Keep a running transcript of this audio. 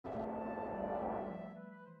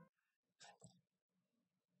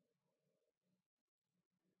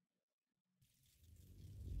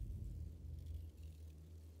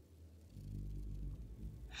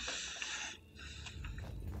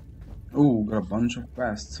Ooh, got a bunch of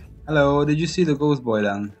quests. Hello, did you see the ghost boy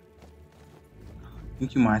then? I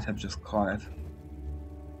think you might have just caught it.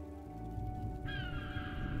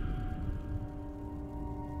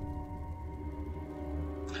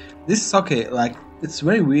 This sake, like, it's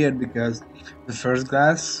very weird because the first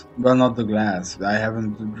glass, well, not the glass. I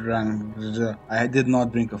haven't drank. I did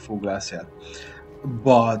not drink a full glass yet.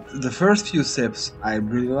 But the first few sips I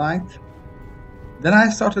really liked. Then I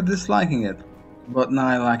started disliking it, but now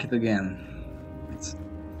I like it again. It's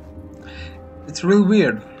it's real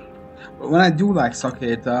weird. But when I do like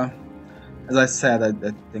sake, as I said, I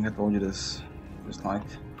think I told you this just like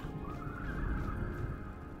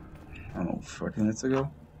I don't know 30 minutes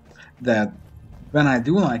ago. That when I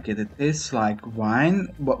do like it, it tastes like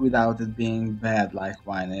wine, but without it being bad like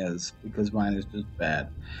wine is, because wine is just bad.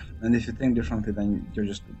 And if you think differently, then you're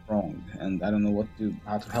just wrong. And I don't know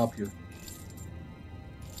how to help you.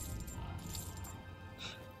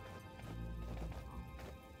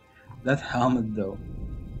 That helmet though.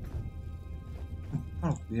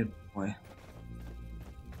 Oh, weird boy.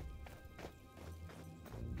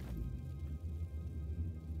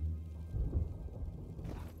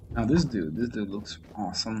 Now this dude looks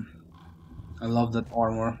awesome. I love that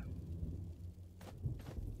armor.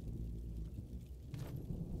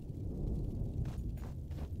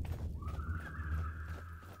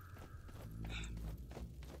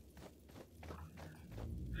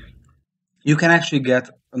 You can actually get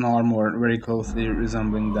an armor very closely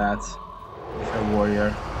resembling that if you're a warrior.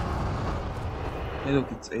 Hey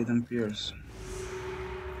look, it's Aiden Pierce,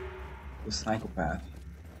 the psychopath.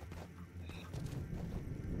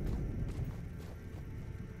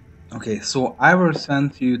 Okay, so I was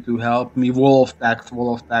sent you to help me. Wall of text,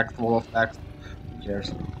 wall of text, wall of text. Who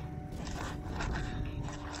cares?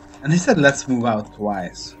 And he said let's move out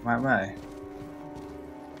twice. Why?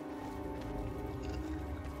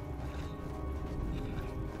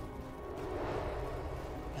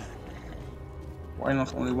 Why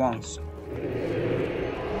not only once?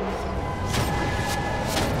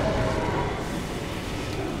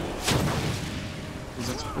 He's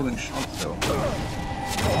exploding shots though.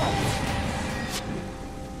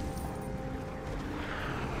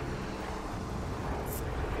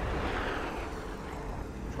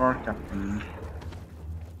 Char Captain.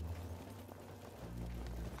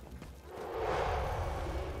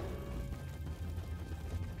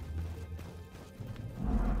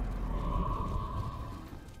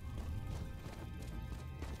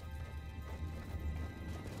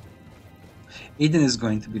 Aiden is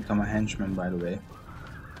going to become a henchman, by the way.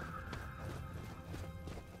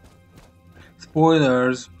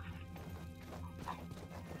 Spoilers!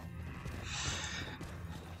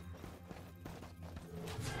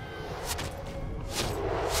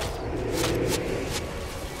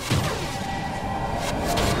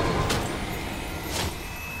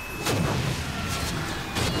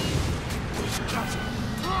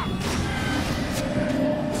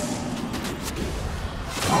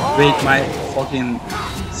 Wait, my fucking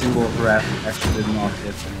symbol of wrath actually did not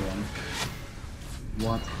hit anyone.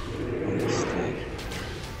 What a mistake.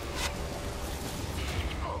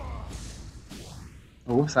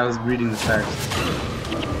 Oh, whoops, I was reading the text.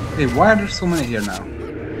 Okay, why are there so many here now?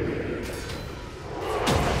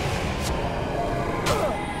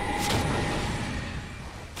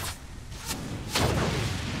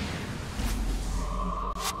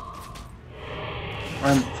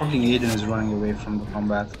 Fucking Aiden is running away from the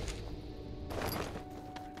combat.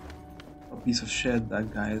 A piece of shit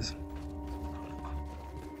that guy is.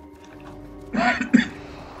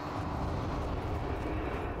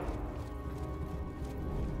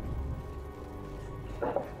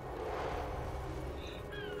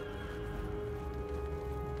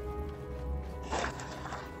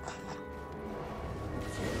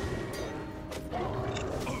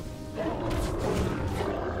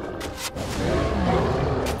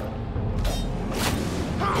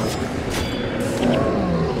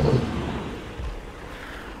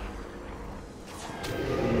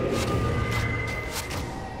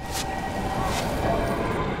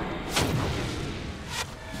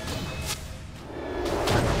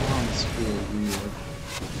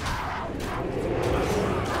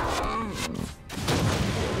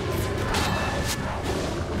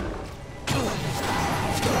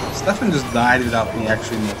 Stefan just died without me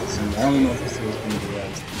actually noticing. I only noticed he was being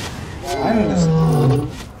erased. I'm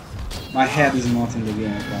just... My head is not in the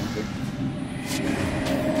game apparently.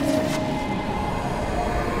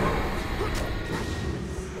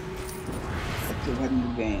 Put your head in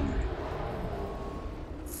the game.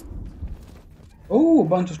 Oh, a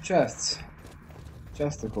bunch of chests.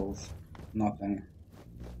 Chesticles. Nothing.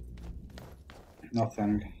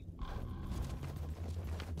 Nothing.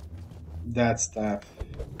 That stuff.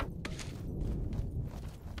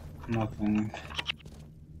 Nothing.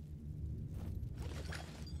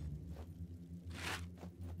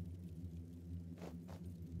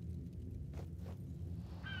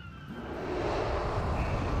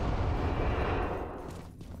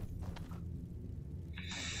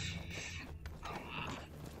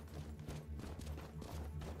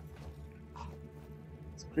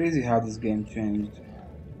 It's crazy how this game changed.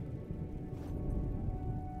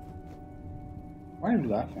 Why are you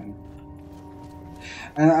laughing?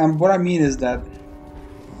 And what I mean is that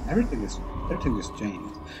everything is everything is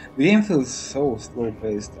changed. The game feels so slow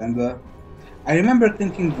paced, and I remember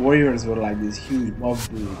thinking warriors were like these huge buff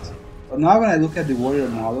dudes. But now when I look at the warrior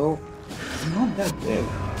model, it's not that big.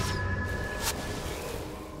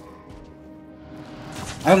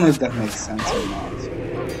 I don't know if that makes sense or not.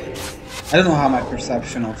 I don't know how my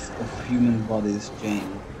perception of human bodies changed.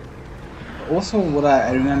 Also, what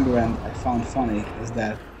I remember and I found funny is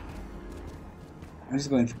that I'm just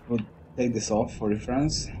going to take this off for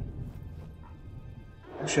reference.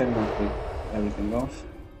 Actually, I'm going to take everything off.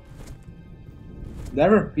 There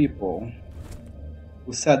were people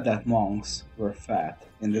who said that monks were fat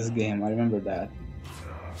in this game. I remember that.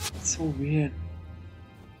 It's so weird.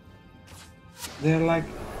 They're like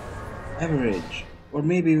average, or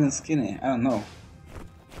maybe even skinny. I don't know.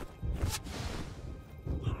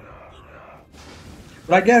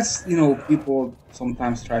 But I guess, you know, people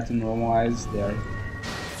sometimes try to normalize their.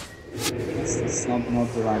 It's not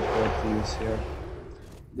the right word to use here.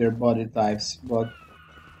 Their body types, but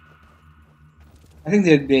I think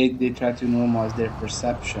they try to normalize their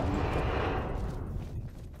perception.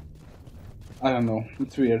 I don't know.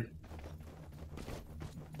 It's weird.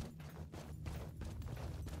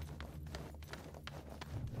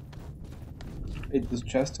 It was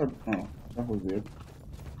chest or no? That was weird.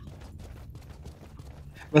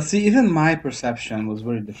 But see, even my perception was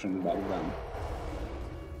very different back then.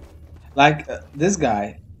 Like this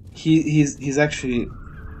guy, he's actually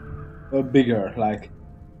bigger, like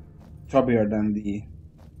chubbier than the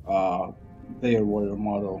uh, player warrior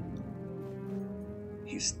model.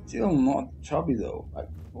 He's still not chubby though, like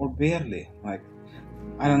or barely. Like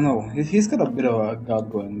I don't know. He's got a bit of a gut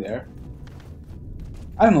going there.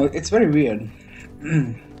 I don't know. It's very weird.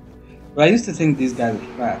 But I used to think these guys were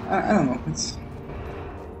fat. I don't know.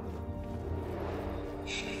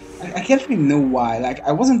 I can't really know why. Like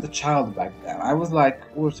I wasn't a child back then. I was like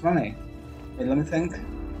over 20. Wait, let me think.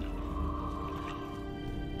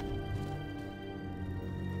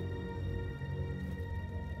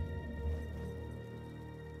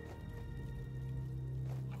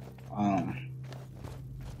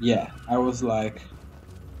 Yeah, I was like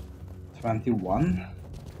 21,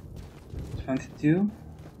 22.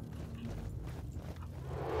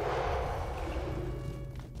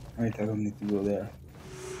 Wait, I don't need to go there.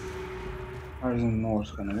 Horizon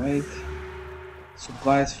North, gonna wait.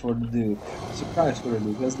 Supplies for the Duke. Supplies for the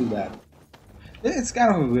Duke, let's do that. It's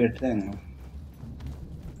kind of a weird thing.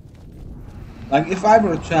 Like, if I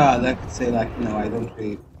were a child, I could say, like, you know, I don't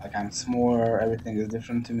really, like, I'm smaller, everything is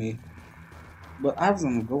different to me. But I was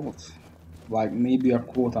an adult. Like, maybe a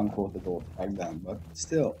quote-unquote adult back then, but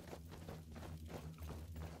still.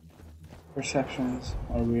 Perceptions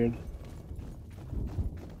are weird.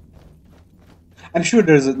 I'm sure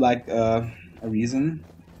there's, like, a reason.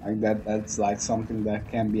 Like, that's, like, something that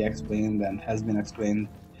can be explained and has been explained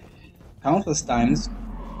countless times.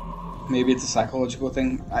 Maybe it's a psychological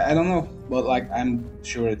thing. I don't know, but like I'm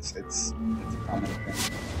sure it's a common thing.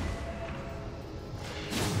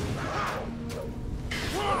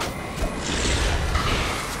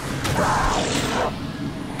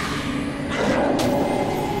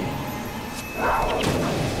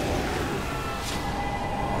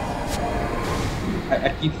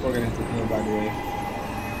 I keep forgetting to heal, by the way.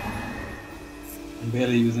 I'm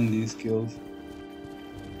barely using these skills.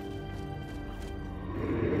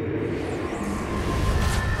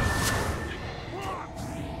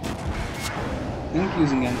 I think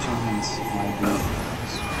using enchantments might be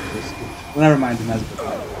risky. Well, never mind the magical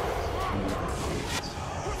power.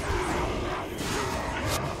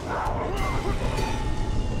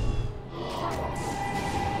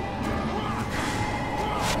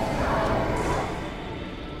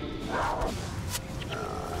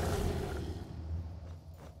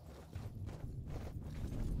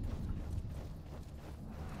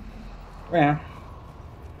 Yeah.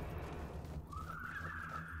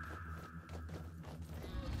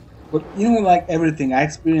 But you know, like everything, I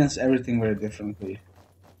experience everything very differently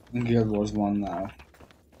in Guild Wars 1 now.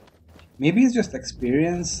 Maybe it's just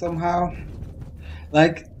experience somehow.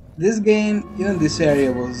 Like, this game, even this area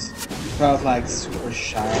was felt like super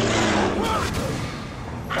shiny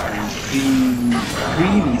and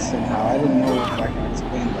creamy somehow. I don't know if I can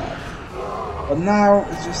explain that. But now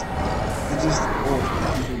it's just old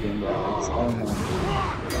video game graphics. I don't know.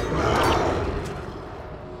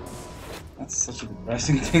 That's such a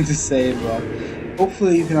depressing thing to say, but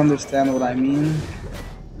hopefully you can understand what I mean.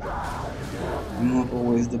 I'm not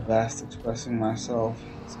always the best expressing myself,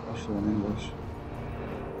 especially in English.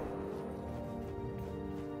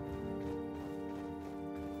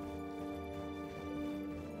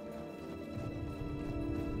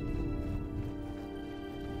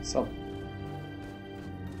 Sup?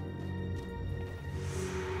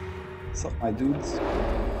 Sup, my dudes?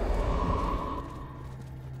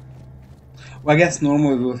 Well, I guess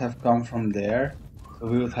normally we would have come from there, so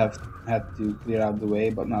we would have had to clear out the way,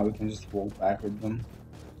 but now we can just walk back with them.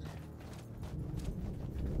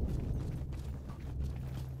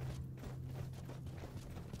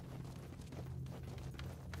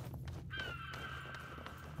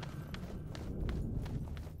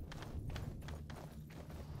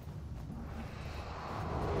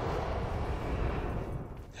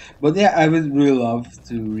 But yeah, I would really love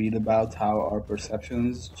to read about how our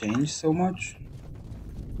perceptions change so much.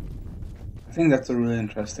 I think that's a really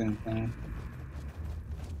interesting thing.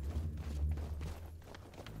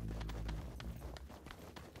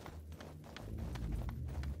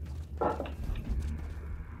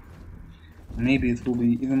 Maybe it will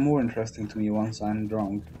be even more interesting to me once I'm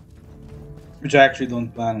drunk, which I actually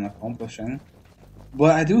don't plan on accomplishing.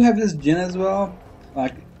 But I do have this gin as well.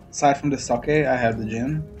 Like, aside from the sake, I have the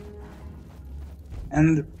gin.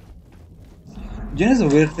 And gin is a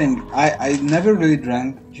weird thing. I never really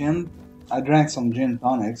drank gin. I drank some gin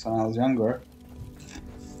tonics when I was younger.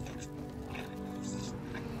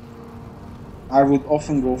 I would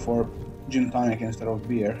often go for gin tonic instead of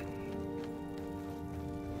beer.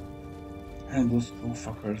 And those two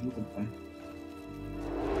fuckers, look at them.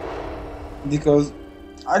 Because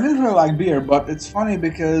I didn't really like beer, but it's funny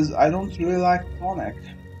because I don't really like tonic.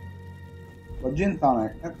 But gin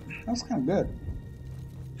tonic, that was kind of good.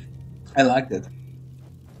 I liked it.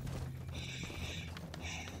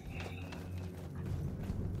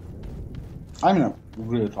 I'm in a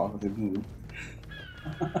really talkative mood.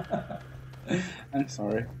 I'm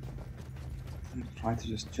sorry. I'm trying to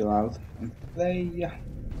just chill out and play. Yeah.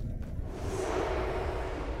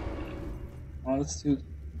 Oh, let's do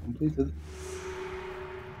completed.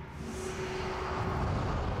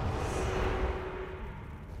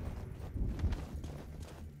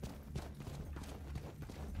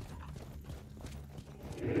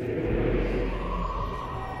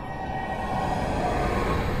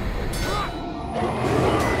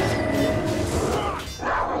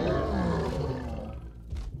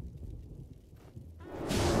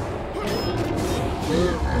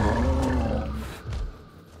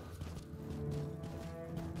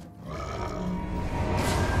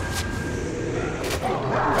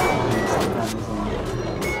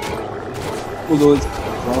 Although it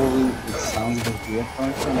sounds a bit weird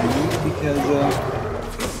coming from me because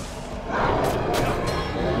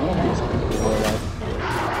one of those people are like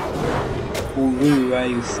who really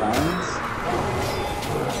value sounds.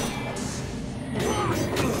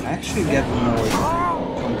 I actually get annoyed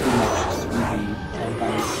from too much speaking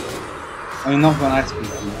sometimes. I mean, not when I speak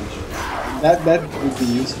too much. That would be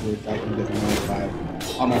useful if I could get annoyed by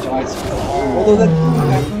how much I speak. Although that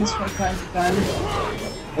happens from time to time.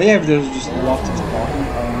 But yeah, if there's just lots of talking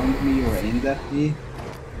around me or aimed at me,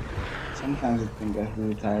 sometimes it can get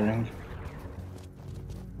really tiring.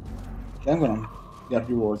 Okay, I'm gonna get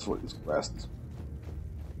rewards for this quest.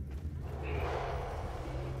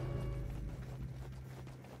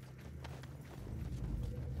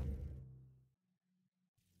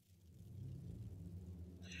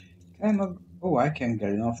 Can I not? Oh, I can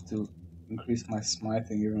get enough to increase my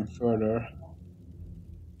smiting even further.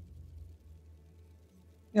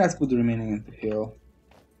 Yeah, let's put the remaining into heal.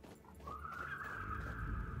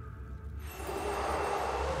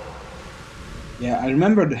 Yeah, I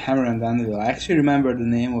remember the hammer and anvil. I actually remember the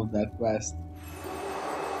name of that quest.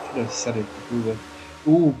 Should have said it to prove it.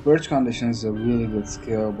 Ooh, perch condition is a really good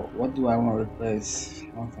skill, but what do I want to replace?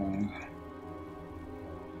 Nothing.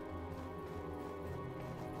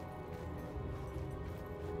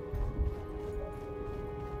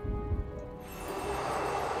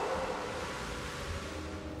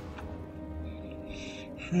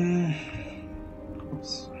 Hmm.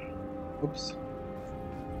 Oops. Oops.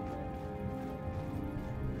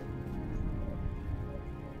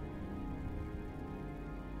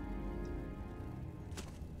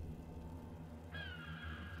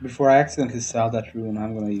 Before I accidentally sell that rune,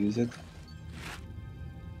 I'm gonna use it.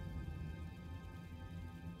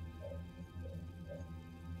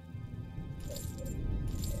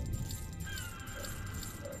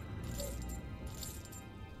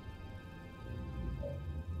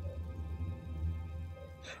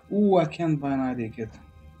 Ooh, I can't buy an ID kit.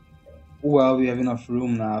 Well, we have enough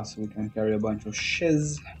room now, so we can carry a bunch of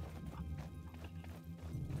shiz.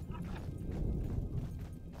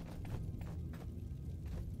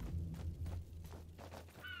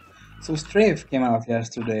 So Strafe came out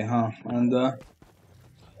yesterday, huh? And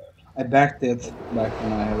I backed it back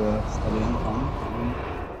when I had a steady income. And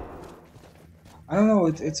I don't know,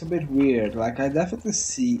 it's a bit weird. Like, I definitely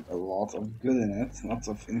see a lot of good in it, lots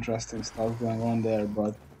of interesting stuff going on there,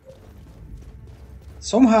 but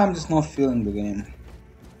somehow I'm just not feeling the game.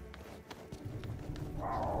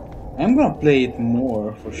 I'm gonna play it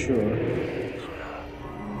more for sure.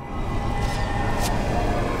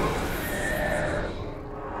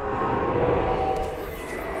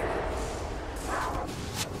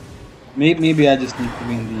 Maybe I just need to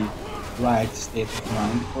be in the right state of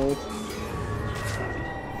mind for it.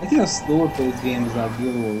 I think a slower paced games like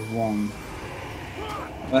Guild Wars 1,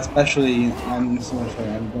 especially, I'm so sorry,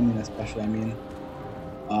 I don't mean especially, I mean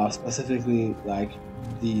specifically like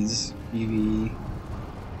these PvE,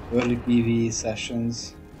 early PvE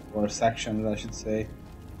sessions, or sections I should say,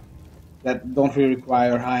 that don't really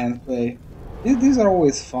require high end play. These are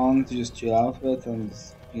always fun to just chill out with and,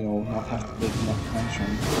 not have to pay too much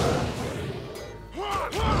attention.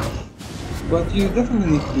 But you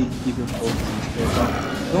definitely need to keep your focus on straight.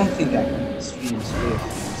 I don't think I can stream straight,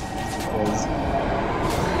 for instance, because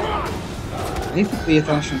I need to pay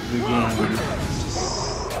attention to the game. It's just,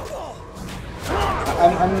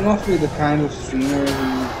 I'm not really the kind of streamer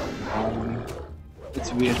who,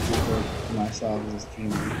 it's weird to refer to myself as a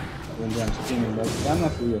streamer when I'm streaming, but I'm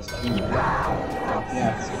not really a streamer. But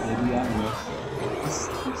yeah, it's maybe I don't know. It's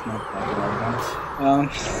not that bad, huh?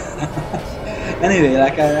 Anyway,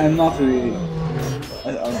 like I'm not really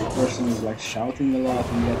a person who's like shouting a lot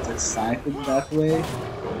and gets excited that way.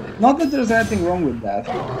 Not that there's anything wrong with that.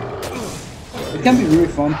 It can be really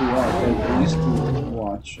fun to watch. I used to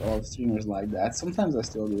watch all streamers like that. Sometimes I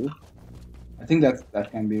still do. I think that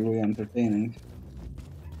can be really entertaining.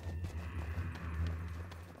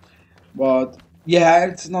 But yeah,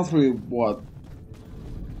 it's not really what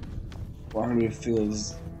really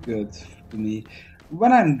feels good to me.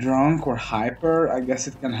 When I'm drunk or hyper, I guess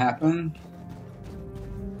it can happen.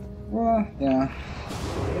 Well, yeah.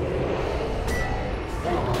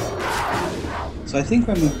 So I think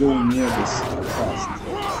when we go near this crest,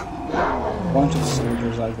 a bunch of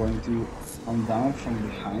soldiers are going to come down from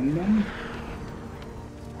behind them.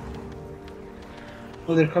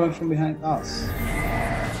 Oh, they're coming from behind us.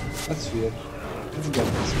 That's weird. Let's get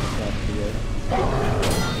this out of the way.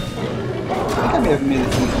 I think I may have made a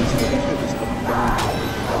few things, but I should just keep going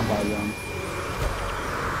one by one.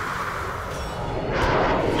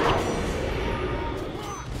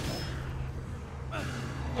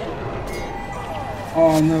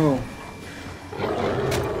 Oh no!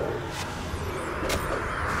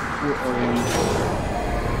 Where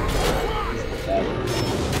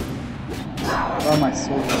are my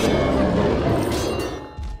soldiers?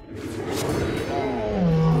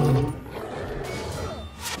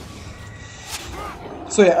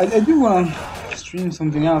 So yeah, I do want to stream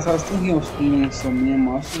something else. I was thinking of streaming some Near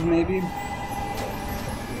Masters maybe. I'm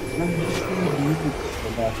just in the mood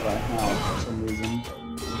for that right now for some reason.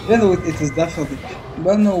 Even though it is definitely,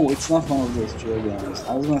 well, no, it's not one of those chill games.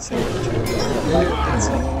 I was gonna say it's a chill game, but like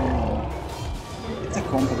it's a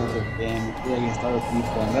competitive game. You play against other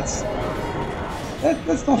people, and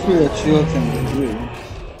that's not really a chill thing to do.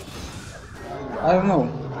 I don't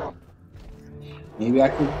know. Maybe I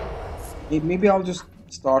could. Maybe I'll just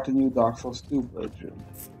start a new Dark Souls 2 playthrough.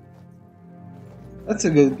 That's a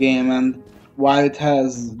good game, and while it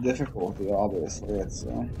has difficulty, obviously, it's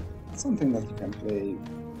something that you can play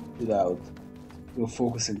without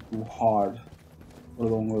focusing too hard for a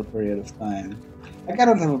longer period of time. Like, I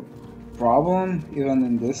don't have a problem, even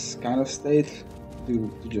in this kind of state,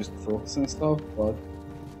 to just focus and stuff, but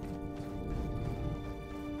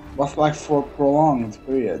like for prolonged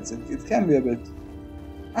periods, it can be a bit,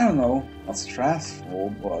 I don't know, not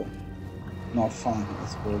stressful, but not fun, I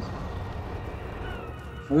suppose.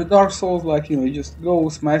 With Dark Souls, like, you just go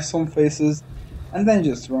smash some faces and then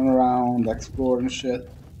just run around, explore and shit.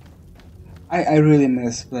 I really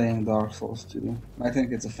miss playing Dark Souls 2. I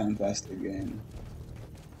think it's a fantastic game.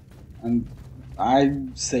 And I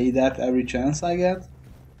say that every chance I get,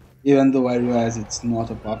 even though I realize it's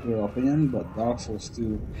not a popular opinion, but Dark Souls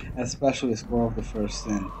 2, especially Score of the First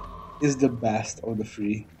Sin, is the best of the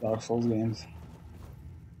three Dark Souls games.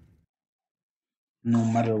 No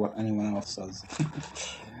matter what anyone else says.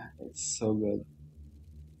 It's so good.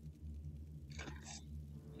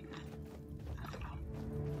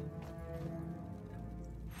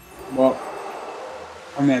 Well,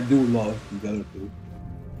 I mean, I do love the other two.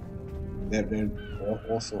 They're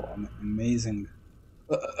also amazing.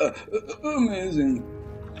 Amazing.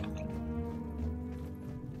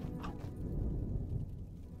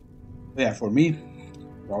 But yeah, for me,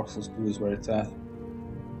 Dark Souls 2 is where it's at.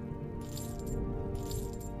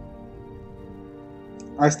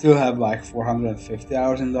 I still have like 450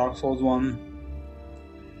 hours in Dark Souls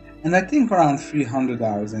 1, and I think around 300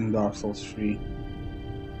 hours in Dark Souls 3.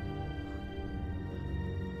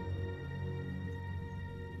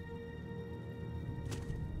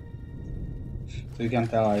 So you can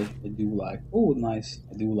tell I do like, oh nice,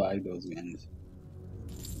 I do like those games.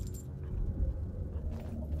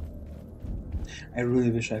 I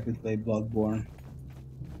really wish I could play Bloodborne.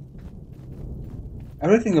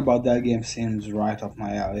 Everything about that game seems right up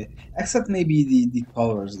my alley, except maybe the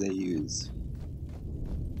colors they use.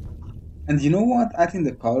 And you know what? I think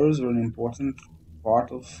the colors were an important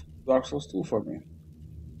part of Dark Souls 2 for me.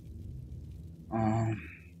 Um,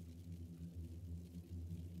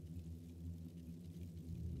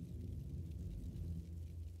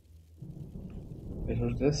 wait,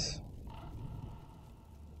 what's this?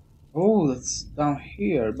 Oh, that's down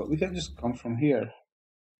here, but we can just come from here.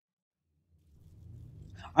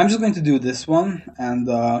 I'm just going to do this one, and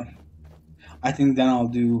I think then I'll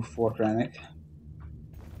do Fort Rannick.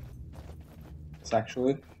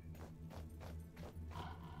 Actually,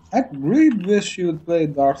 I really wish you would play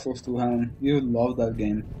Dark Souls 2, Helen. You would love that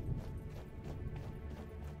game.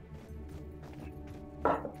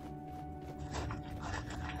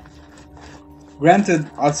 Granted,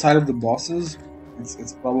 outside of the bosses,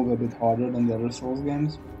 it's probably a bit harder than the other Souls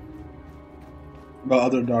games. But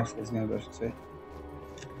other Dark Souls games, I should say.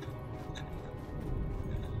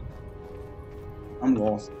 I'm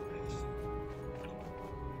lost.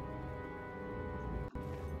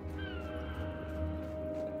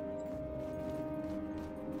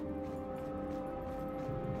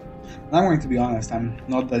 And I'm going to be honest, I'm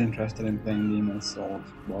not that interested in playing Demon's Souls,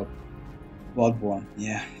 but Bloodborne,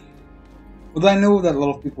 yeah. But I know that a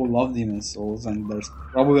lot of people love Demon's Souls, and there's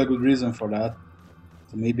probably a good reason for that.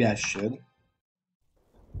 So maybe I should.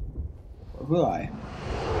 Or will I?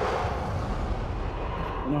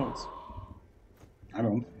 Who knows? I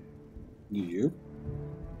don't. Do you?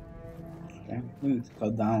 Okay, we need to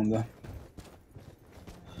cut down the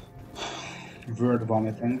word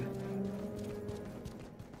vomiting.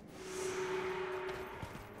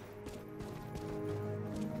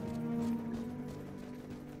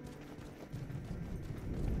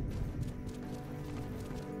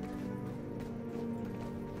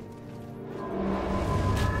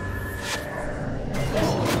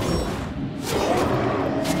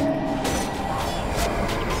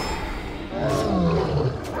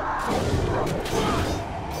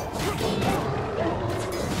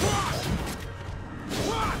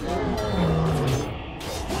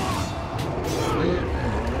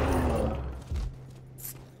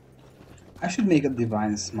 I should make a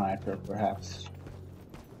divine smiter, perhaps.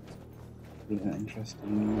 Really an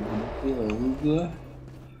interesting build.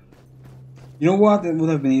 You know what? It would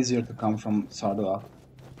have been easier to come from Sardala.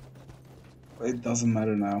 But it doesn't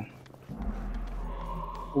matter now.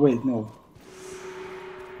 Oh, wait, no.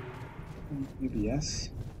 Maybe yes.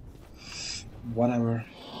 Whatever.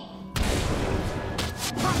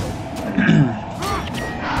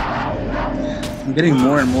 I'm getting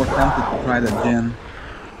more and more tempted to try the gin.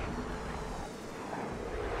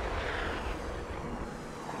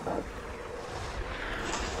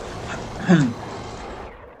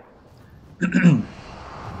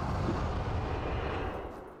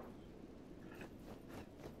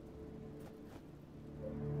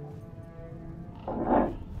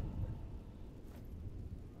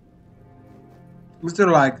 Was there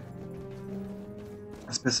like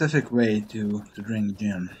a specific way to drink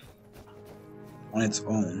gin on its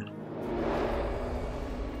own?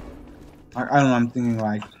 I don't know, I'm thinking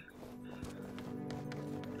like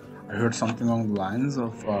I heard something along the lines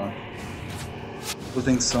of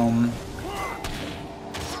putting some.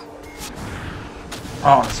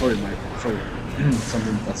 Oh, sorry, Mike. Sorry,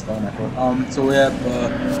 something passed down my throat. So we have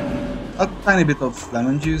a tiny bit of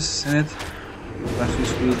lemon juice in it. Freshly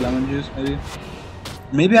squeezed lemon juice, maybe.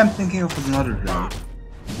 Maybe I'm thinking of another drink.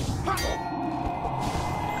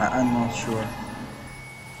 I'm not sure.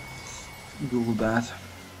 Google that.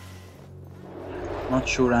 Not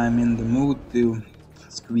sure I'm in the mood to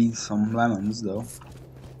squeeze some lemons though.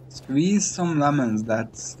 Squeeze some lemons,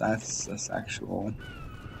 that's a sexual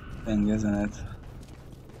thing, isn't it?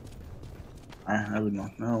 I would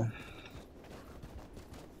not know.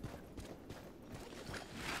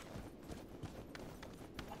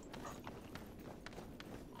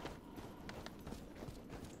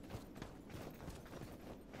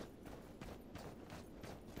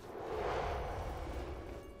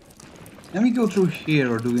 Can we go through here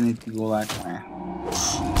or do we need to go like I'm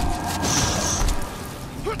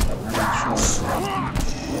not sure.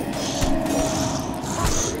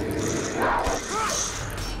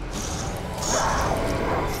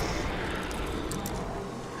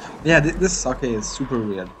 Yeah, this sake is super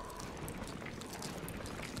weird.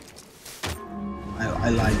 I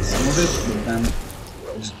like some of it, but then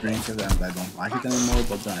I just drink it and I don't like it anymore,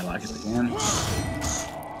 but then I like it again.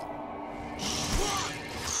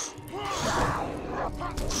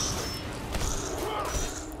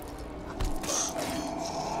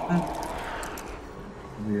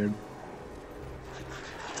 Weird.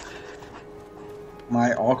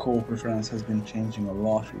 My alcohol preference has been changing a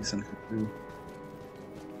lot recently too.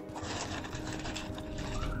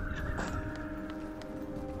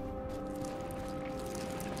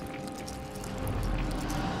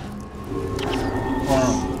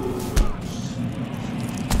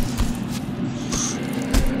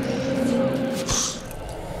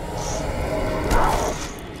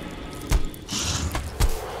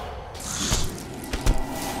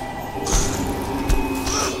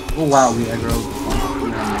 Oh wow, we aggroed.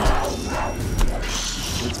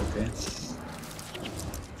 It's okay.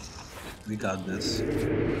 We got this.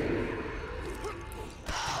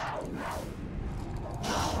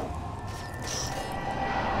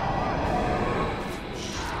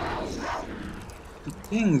 To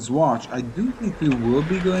King's Watch. I do think we will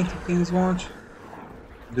be going to King's Watch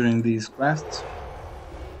during these quests.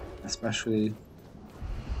 Especially...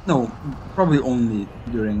 No, probably only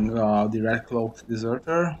during the Red Cloaked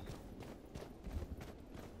Deserter.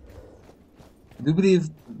 I do believe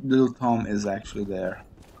little Tom is actually there.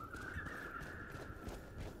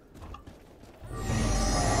 Maybe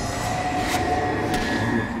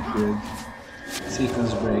if we could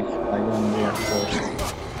sequence break by going there first.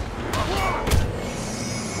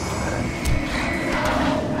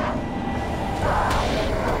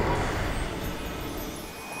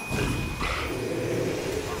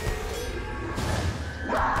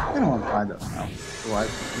 I don't want to find that now, so I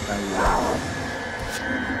think I will.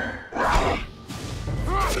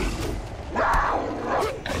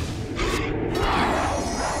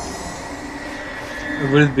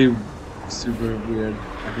 Would it be super weird?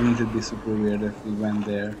 I think it would be super weird if we went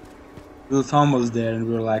there. Little Tom was there and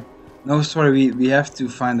we were like, no, sorry, we have to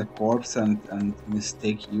find a corpse and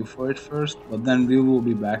mistake you for it first, but then we will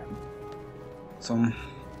be back with some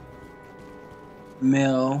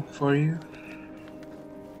mail for you.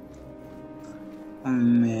 A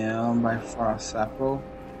mail by Farah Sapo.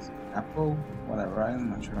 Sapo? Whatever, I'm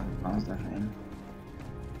not sure how to pronounce that name.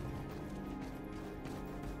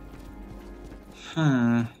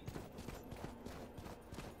 I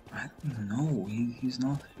don't know, he's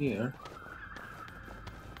not here.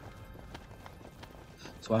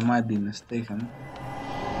 So I might be mistaken.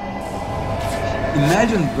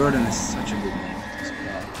 Imagine Burden is such a good name to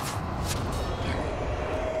spell.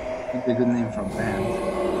 Would be a good name for a band.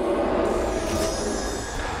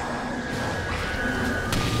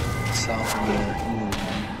 South of England,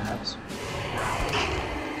 perhaps.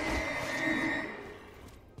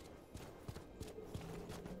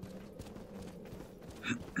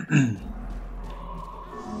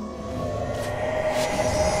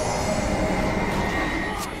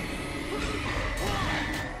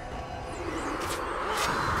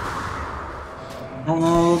 No,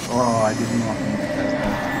 oh, I did not mean to test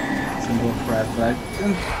that single thread, but I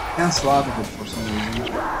didn't cancel out of it for some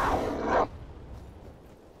reason.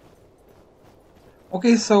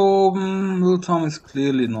 Okay, so little Tom is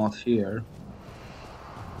clearly not here.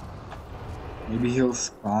 Maybe he'll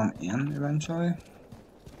spawn in eventually.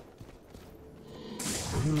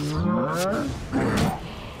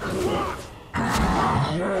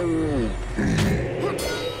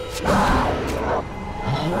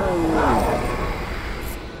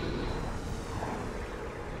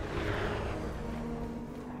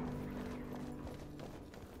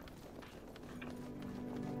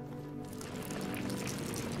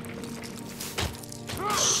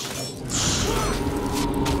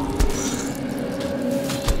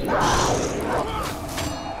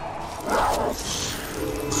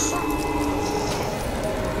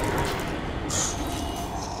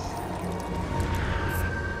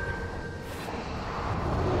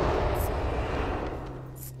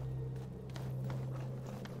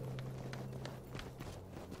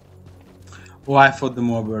 Oh, I thought the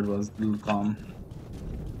Moorbird was little Tom.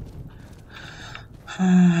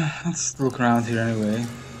 Let's look around here anyway.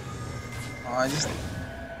 Oh,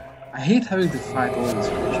 I hate having to fight all these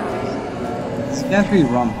creatures. Can't we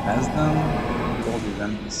run past them? With all these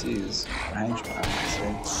NPCs, or henchmen, I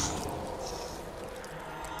would say.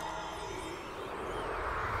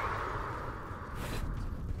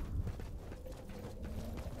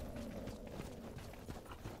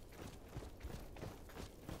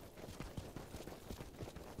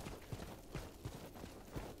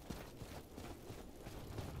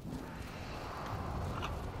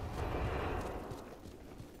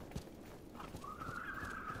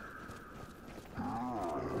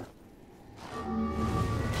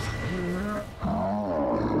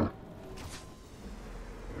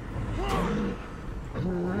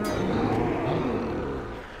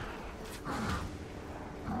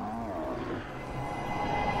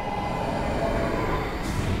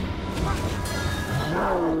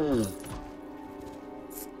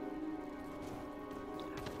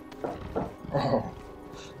 Oh,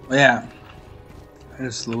 yeah, it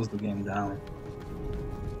just slows the game down.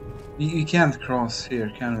 We can't cross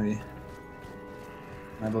here, can we?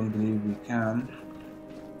 I don't believe we can.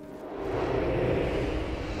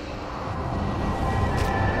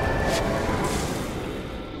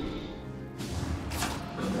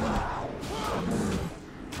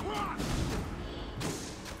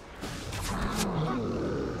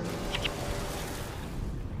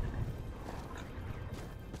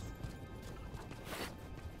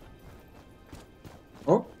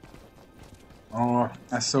 Oh, oh,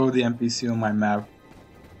 I saw the NPC on my map.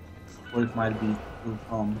 Or it might be to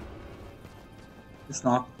Tom. It's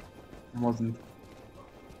not. It wasn't.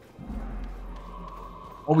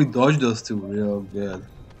 Oh, we dodged those two real good.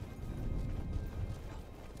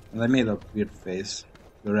 And I made a weird face.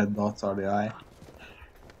 The red dots are the eye.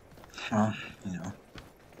 Oh, you know.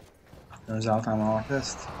 Turns out I'm an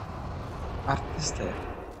artist. Artiste.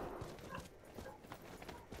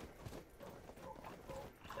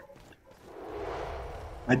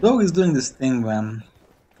 My dog is doing this thing when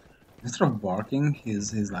instead of barking,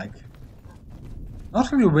 he's like not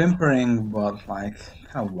really whimpering, but like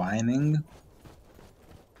kind of whining.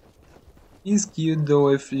 He's cute though.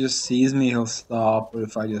 If he just sees me, he'll stop, or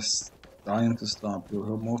if I just tell him to stop,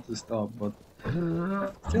 he'll mostly stop. But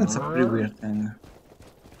still, it's a pretty weird thing.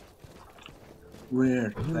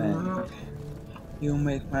 Weird thing. You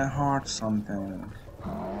make my heart something.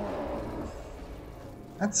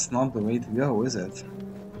 That's not the way to go, is it?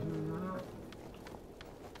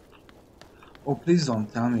 Oh, please don't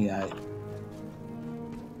tell me I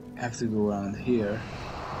have to go around here.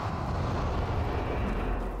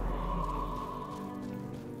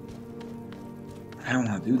 I don't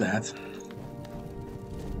want to do that.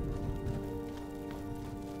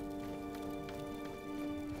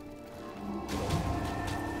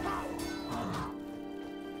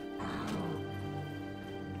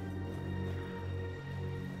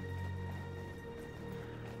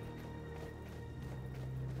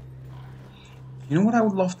 You know what I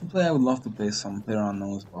would love to play? I would love to play some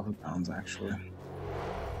PlayerUnknown's Battlegrounds, actually.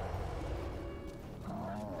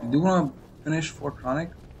 You do want to finish Fort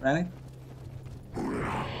Ranick?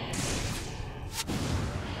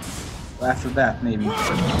 Well, after that, maybe.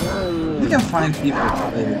 You can find people to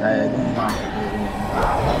play with. I don't mind to play the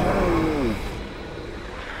game.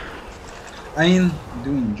 I mean, I do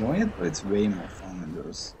enjoy it, but it's way more fun when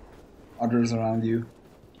there's others around you.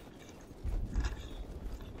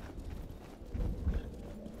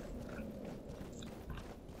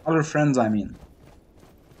 Other friends, I mean.